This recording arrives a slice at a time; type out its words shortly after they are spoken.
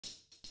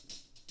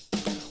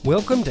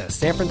Welcome to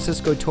San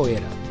Francisco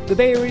Toyota, the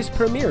Bay Area's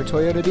premier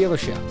Toyota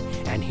dealership.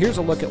 And here's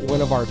a look at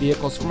one of our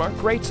vehicles from our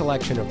great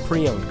selection of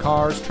pre-owned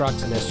cars,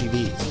 trucks, and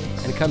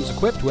SUVs. And it comes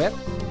equipped with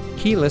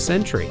keyless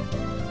entry,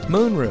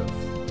 moonroof,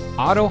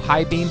 auto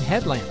high beam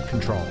headlamp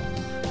control,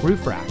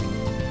 roof rack,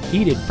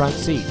 heated front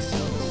seats,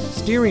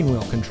 steering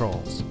wheel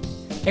controls,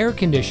 air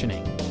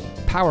conditioning,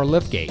 power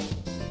liftgate,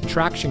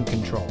 traction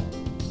control,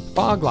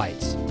 fog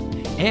lights,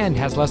 and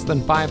has less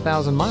than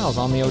 5,000 miles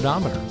on the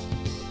odometer.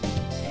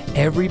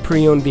 Every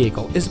pre-owned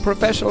vehicle is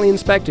professionally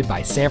inspected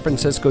by San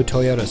Francisco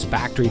Toyota's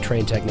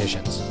factory-trained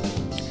technicians.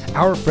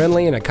 Our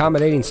friendly and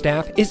accommodating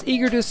staff is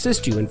eager to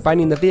assist you in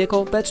finding the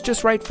vehicle that's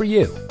just right for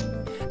you.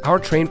 Our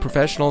trained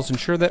professionals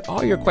ensure that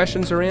all your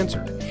questions are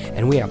answered,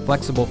 and we have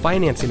flexible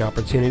financing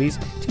opportunities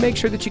to make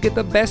sure that you get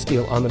the best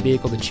deal on the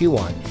vehicle that you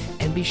want,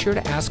 and be sure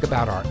to ask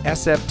about our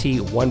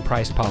SFT One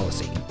Price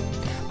policy.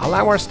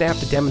 Allow our staff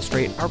to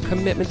demonstrate our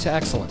commitment to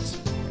excellence.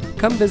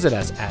 Come visit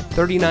us at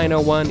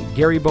 3901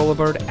 Geary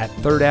Boulevard at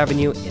 3rd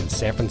Avenue in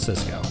San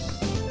Francisco.